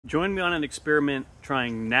Join me on an experiment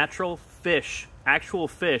trying natural fish, actual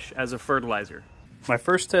fish, as a fertilizer. My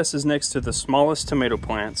first test is next to the smallest tomato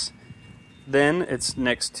plants. Then it's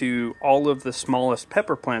next to all of the smallest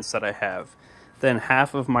pepper plants that I have. Then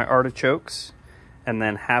half of my artichokes, and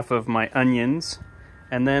then half of my onions,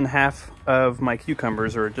 and then half of my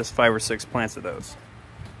cucumbers, or just 5 or 6 plants of those.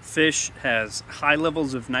 Fish has high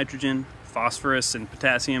levels of nitrogen, phosphorus, and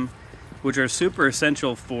potassium, which are super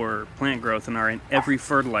essential for plant growth and are in every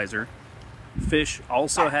fertilizer. Fish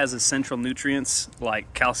also has essential nutrients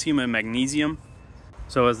like calcium and magnesium.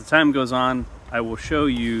 So as the time goes on, I will show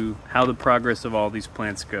you how the progress of all these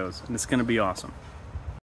plants goes, and it's going to be awesome.